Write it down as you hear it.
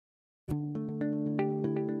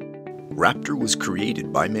Raptor was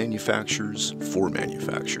created by manufacturers for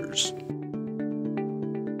manufacturers.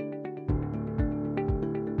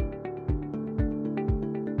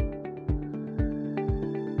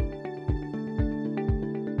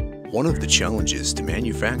 One of the challenges to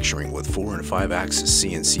manufacturing with 4 and 5 axis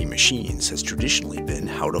CNC machines has traditionally been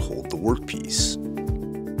how to hold the workpiece.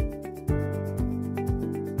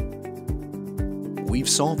 We've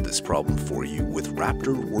solved this problem for you with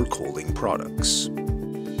Raptor Workholding products.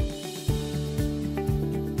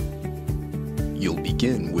 You'll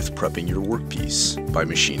begin with prepping your workpiece by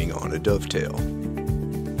machining on a dovetail.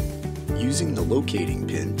 Using the locating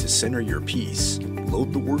pin to center your piece,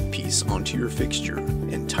 load the workpiece onto your fixture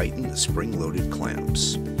and tighten the spring-loaded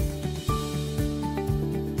clamps.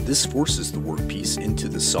 This forces the workpiece into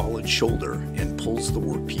the solid shoulder and pulls the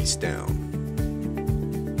workpiece down.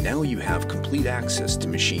 Now you have complete access to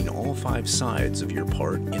machine all 5 sides of your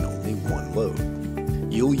part in only one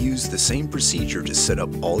load. You'll use the same procedure to set up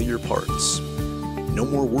all your parts. No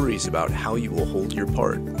more worries about how you will hold your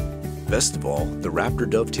part. Best of all, the Raptor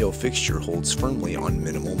dovetail fixture holds firmly on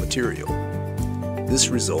minimal material. This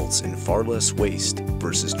results in far less waste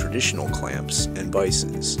versus traditional clamps and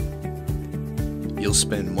vices. You'll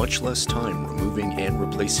spend much less time removing and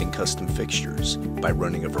replacing custom fixtures by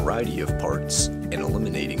running a variety of parts and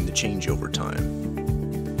eliminating the changeover time.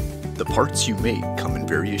 The parts you make come in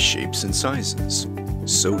various shapes and sizes.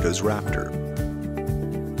 So does Raptor.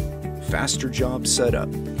 Faster job setup.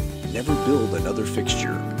 Never build another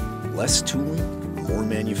fixture. Less tooling, more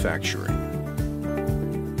manufacturing.